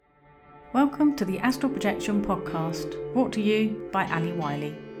Welcome to the Astral Projection Podcast, brought to you by Ali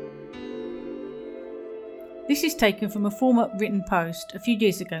Wiley. This is taken from a former written post a few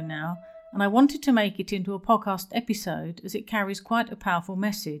years ago now, and I wanted to make it into a podcast episode as it carries quite a powerful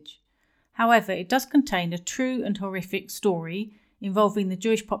message. However, it does contain a true and horrific story involving the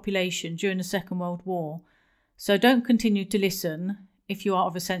Jewish population during the Second World War, so don't continue to listen if you are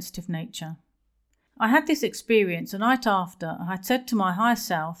of a sensitive nature. I had this experience the night after I had said to my higher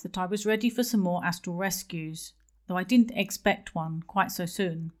self that I was ready for some more astral rescues, though I didn't expect one quite so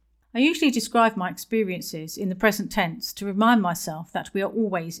soon. I usually describe my experiences in the present tense to remind myself that we are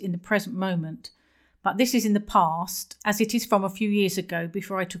always in the present moment, but this is in the past as it is from a few years ago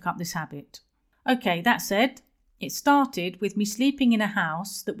before I took up this habit. Okay, that said, it started with me sleeping in a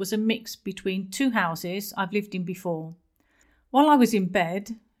house that was a mix between two houses I've lived in before. While I was in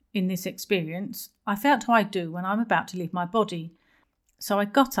bed, in this experience, I felt how I do when I'm about to leave my body, so I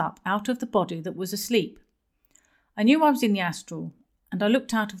got up out of the body that was asleep. I knew I was in the astral, and I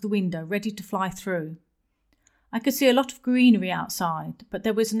looked out of the window ready to fly through. I could see a lot of greenery outside, but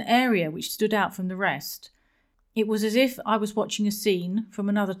there was an area which stood out from the rest. It was as if I was watching a scene from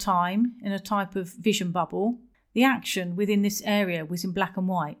another time in a type of vision bubble. The action within this area was in black and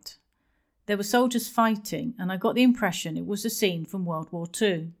white. There were soldiers fighting, and I got the impression it was a scene from World War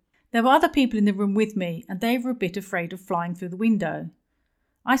II. There were other people in the room with me, and they were a bit afraid of flying through the window.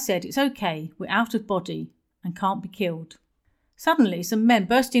 I said, "It's okay, we're out of body and can't be killed." Suddenly, some men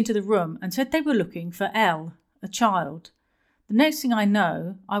burst into the room and said they were looking for Elle, a child. The next thing I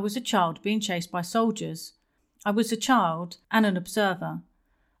know, I was a child being chased by soldiers. I was a child and an observer.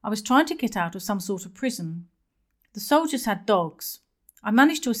 I was trying to get out of some sort of prison. The soldiers had dogs. I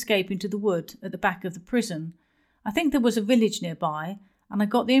managed to escape into the wood at the back of the prison. I think there was a village nearby, and I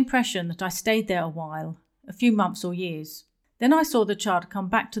got the impression that I stayed there a while, a few months or years. Then I saw the child come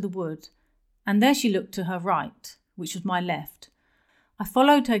back to the wood, and there she looked to her right, which was my left. I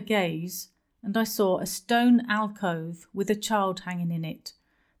followed her gaze, and I saw a stone alcove with a child hanging in it.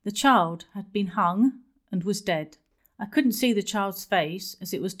 The child had been hung and was dead. I couldn't see the child's face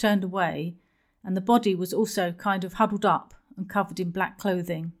as it was turned away, and the body was also kind of huddled up and covered in black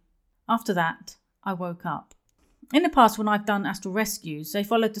clothing. After that, I woke up. In the past, when I've done astral rescues, they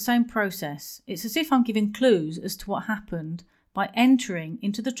followed the same process. It's as if I'm giving clues as to what happened by entering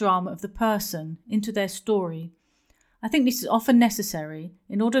into the drama of the person, into their story. I think this is often necessary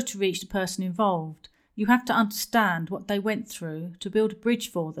in order to reach the person involved. You have to understand what they went through to build a bridge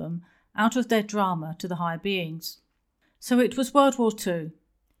for them out of their drama to the higher beings. So it was World War II.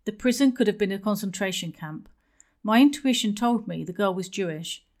 The prison could have been a concentration camp. My intuition told me the girl was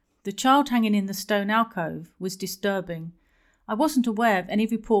Jewish. The child hanging in the stone alcove was disturbing. I wasn't aware of any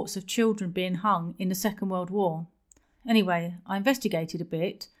reports of children being hung in the Second World War. Anyway, I investigated a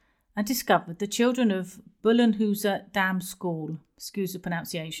bit and discovered the children of Bullenhuser Dam School. Excuse the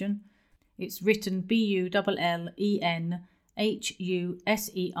pronunciation. It's written Bullenhuser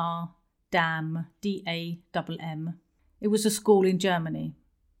Dam, Damm. It was a school in Germany.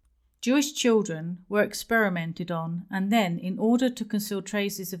 Jewish children were experimented on, and then, in order to conceal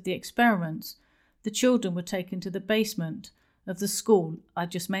traces of the experiments, the children were taken to the basement of the school I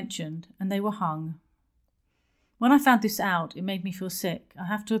just mentioned, and they were hung. When I found this out, it made me feel sick. I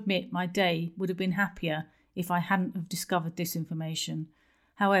have to admit my day would have been happier if I hadn't have discovered this information.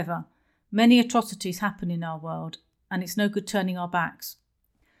 However, many atrocities happen in our world, and it's no good turning our backs.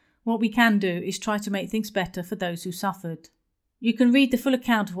 What we can do is try to make things better for those who suffered. You can read the full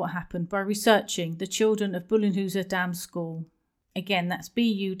account of what happened by researching the children of Bullenhuser Dam School. Again, that's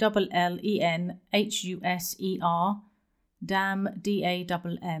Bullenhuser Dam,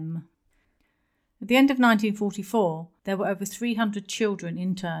 Damm. At the end of 1944, there were over 300 children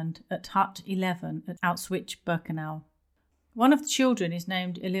interned at Hut 11 at Auschwitz-Birkenau. One of the children is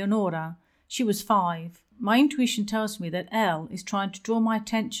named Eleonora. She was 5. My intuition tells me that Elle is trying to draw my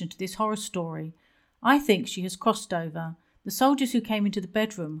attention to this horror story. I think she has crossed over. The soldiers who came into the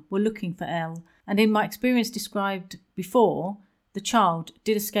bedroom were looking for Elle, and in my experience described before, the child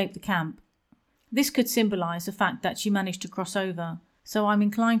did escape the camp. This could symbolise the fact that she managed to cross over, so I'm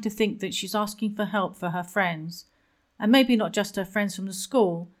inclined to think that she's asking for help for her friends, and maybe not just her friends from the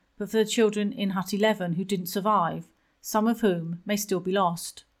school, but for the children in Hut 11 who didn't survive, some of whom may still be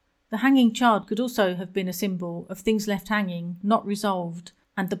lost. The hanging child could also have been a symbol of things left hanging, not resolved,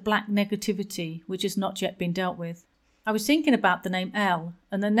 and the black negativity which has not yet been dealt with. I was thinking about the name Elle,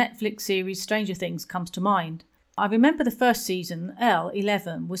 and the Netflix series Stranger Things comes to mind. I remember the first season, Elle,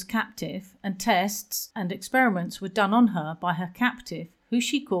 11, was captive, and tests and experiments were done on her by her captive, who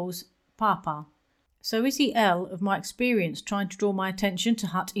she calls Papa. So is he Elle of my experience trying to draw my attention to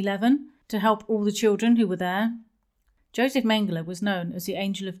Hut 11? to help all the children who were there. Joseph Mengele was known as the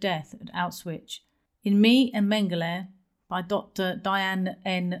Angel of Death at Auschwitz. In Me and Mengele, by Dr. Diane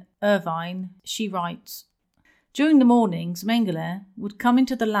N. Irvine, she writes, "During the mornings, Mengele would come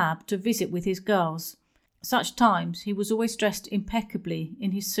into the lab to visit with his girls. Such times he was always dressed impeccably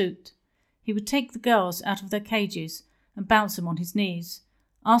in his suit. He would take the girls out of their cages and bounce them on his knees,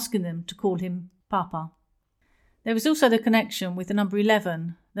 asking them to call him Papa." There is also the connection with the number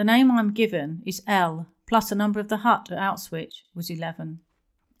 11. The name I'm given is L, plus the number of the hut at Auschwitz was 11.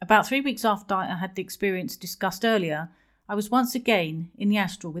 About 3 weeks after I had the experience discussed earlier, I was once again in the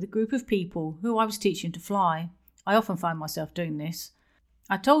astral with a group of people who I was teaching to fly. I often find myself doing this.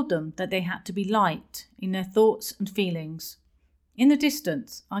 I told them that they had to be light in their thoughts and feelings. In the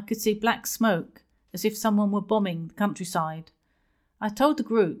distance, I could see black smoke, as if someone were bombing the countryside. I told the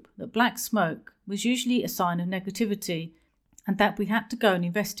group that black smoke was usually a sign of negativity and that we had to go and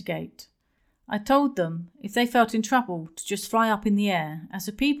investigate. I told them if they felt in trouble to just fly up in the air, as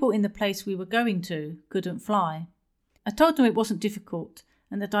the people in the place we were going to couldn't fly. I told them it wasn't difficult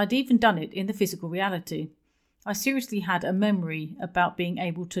and that I'd even done it in the physical reality. I seriously had a memory about being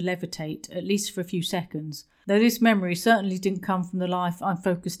able to levitate, at least for a few seconds, though this memory certainly didn't come from the life I'm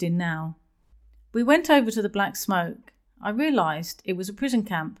focused in now. We went over to the black smoke. I realised it was a prison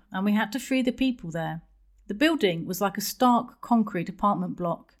camp and we had to free the people there. The building was like a stark concrete apartment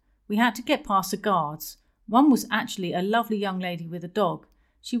block. We had to get past the guards. One was actually a lovely young lady with a dog.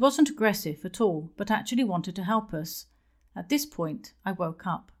 She wasn't aggressive at all, but actually wanted to help us. At this point, I woke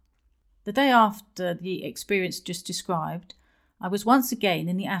up. The day after the experience just described, I was once again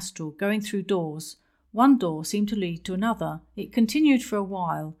in the astral, going through doors. One door seemed to lead to another. It continued for a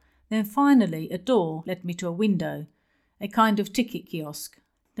while. Then finally a door led me to a window, a kind of ticket kiosk.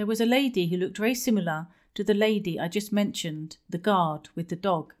 There was a lady who looked very similar to the lady I just mentioned, the guard with the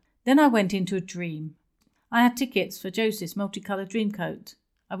dog. Then I went into a dream. I had tickets for Joseph's multicoloured dreamcoat.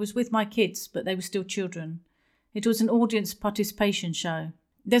 I was with my kids, but they were still children. It was an audience participation show.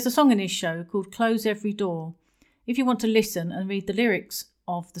 There's a song in this show called Close Every Door. If you want to listen and read the lyrics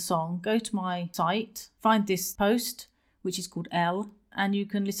of the song, go to my site, find this post, which is called L, and you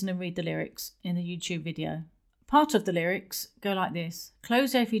can listen and read the lyrics in the YouTube video. Part of the lyrics go like this: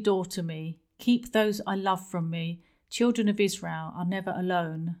 "Close every door to me, keep those I love from me, children of Israel are never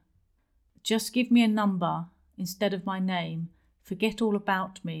alone. Just give me a number instead of my name, forget all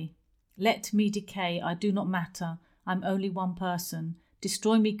about me. Let me decay, I do not matter, I'm only one person.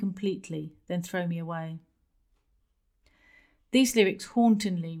 Destroy me completely, then throw me away." These lyrics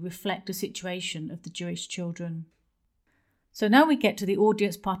hauntingly reflect the situation of the Jewish children. So now we get to the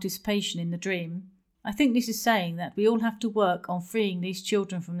audience participation in the dream. I think this is saying that we all have to work on freeing these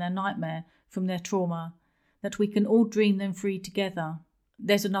children from their nightmare, from their trauma, that we can all dream them free together.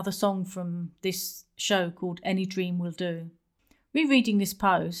 There's another song from this show called Any Dream Will Do. Rereading this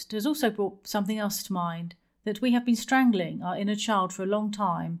post has also brought something else to mind, that we have been strangling our inner child for a long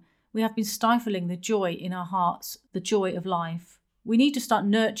time. We have been stifling the joy in our hearts, the joy of life. We need to start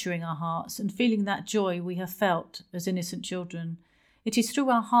nurturing our hearts and feeling that joy we have felt as innocent children. It is through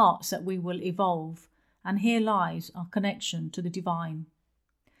our hearts that we will evolve, and here lies our connection to the divine.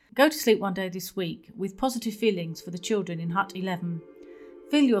 Go to sleep one day this week with positive feelings for the children in Hut 11.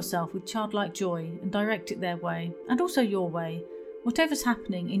 Fill yourself with childlike joy and direct it their way, and also your way. Whatever's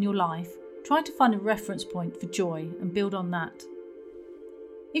happening in your life, try to find a reference point for joy and build on that.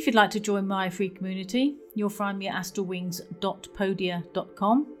 If you'd like to join my free community, you'll find me at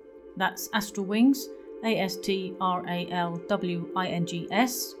astralwings.podia.com. That's astralwings,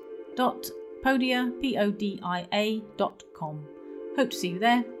 astralwings.podia, podia.com. Hope to see you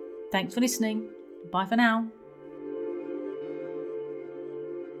there. Thanks for listening. Bye for now.